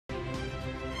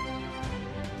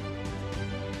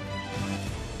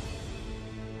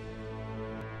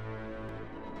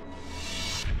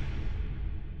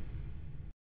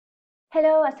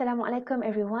Hello, Assalamualaikum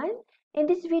everyone. In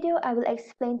this video, I will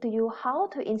explain to you how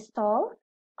to install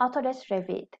Autodesk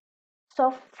Revit.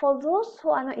 So for those who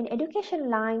are not in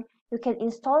education line, you can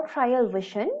install trial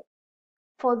version.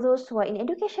 For those who are in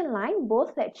education line,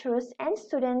 both lecturers and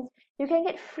students, you can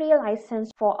get free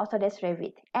license for Autodesk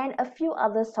Revit and a few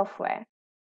other software.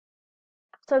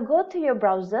 So go to your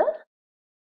browser,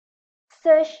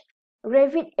 search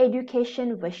Revit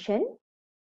Education version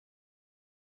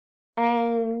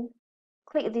and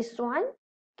click this one.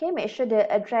 Okay, make sure the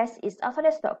address is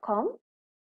autodesk.com.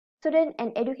 Student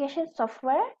and Education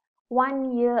Software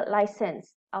 1 year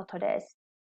license Autodesk.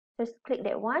 Just click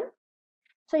that one.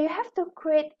 So you have to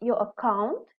create your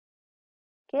account.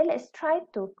 Okay, let's try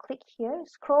to click here.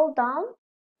 Scroll down.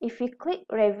 If you click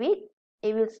Revit,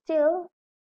 it will still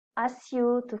ask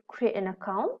you to create an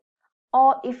account.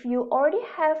 Or if you already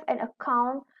have an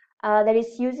account that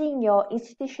is using your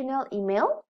institutional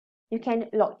email, you can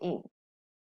log in.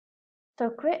 So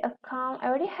create account. I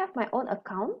already have my own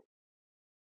account.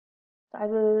 So I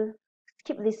will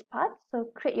skip this part. So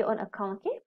create your own account,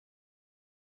 okay?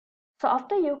 So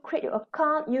after you create your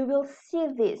account, you will see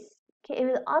this. Okay, it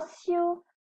will ask you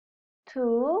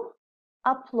to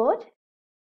upload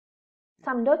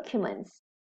some documents.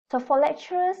 So for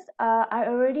lecturers, I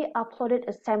already uploaded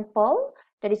a sample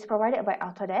that is provided by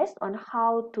Autodesk on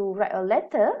how to write a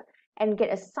letter and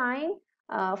get a sign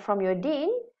from your dean,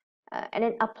 and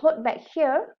then upload back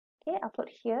here. Okay, upload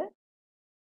here.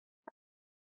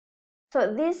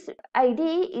 So this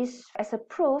ID is as a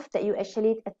proof that you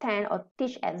actually attend or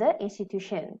teach at the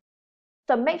institution.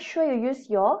 So make sure you use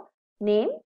your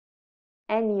name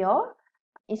and your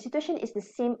institution is the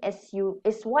same as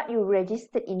what you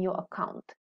registered in your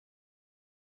account.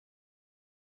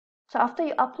 So after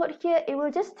you upload here, it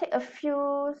will just take a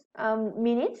few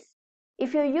minutes.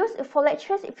 If you use, for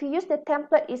lecturers, if you use the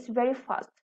template, it's very fast.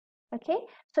 Okay,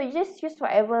 so you just use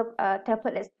whatever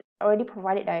template that's already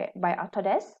provided by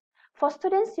Autodesk. For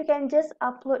students, you can just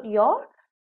upload your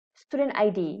student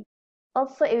ID.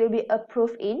 Also, it will be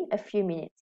approved in a few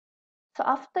minutes. So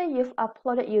after you've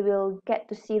uploaded, you will get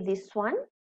to see this one.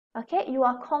 Okay, you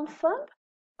are confirmed.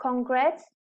 Congrats.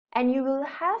 And you will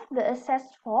have the access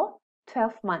for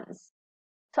 12 months.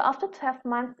 So after 12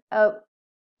 months,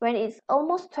 when it's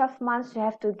almost 12 months, you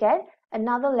have to get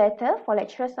another letter for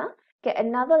lecturers. Get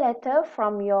another letter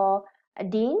from your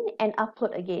dean and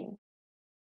upload again.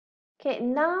 Okay,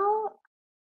 now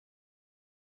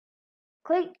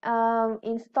click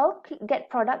install, click get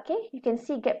product. Okay, you can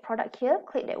see get product here.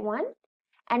 Click that one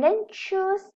and then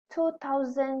choose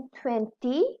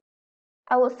 2020.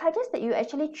 I would suggest that you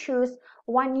actually choose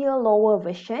 1 year lower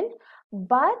version,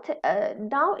 but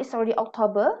now it's already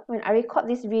October. When I record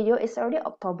this video, it's already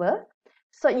October,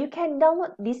 so you can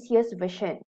download this year's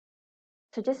version.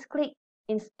 So just click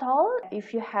install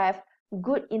if you have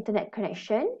good internet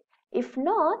connection. If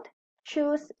not,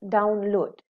 choose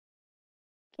download.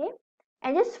 Okay,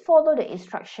 and just follow the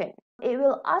instruction. It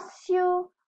will ask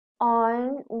you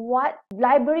on what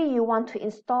library you want to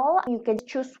install. You can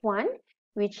choose one,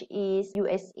 which is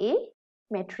USA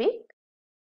metric.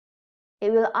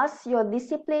 It will ask your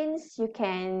disciplines. You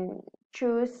can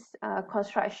choose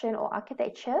construction or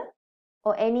architecture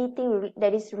or anything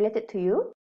that is related to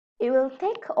you. It will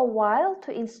take a while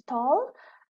to install,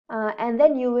 and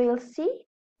then you will see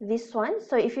this one.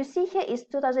 So if you see here is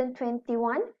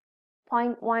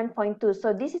 2021.1.2.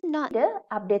 So this is not the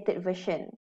updated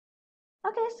version.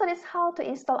 Okay, so that's how to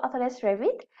install Autodesk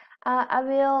Revit. I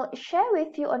will share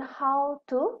with you on how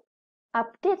to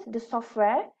update the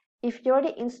software if you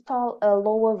already install a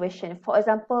lower version. For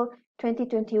example,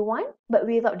 2021, but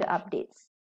without the updates.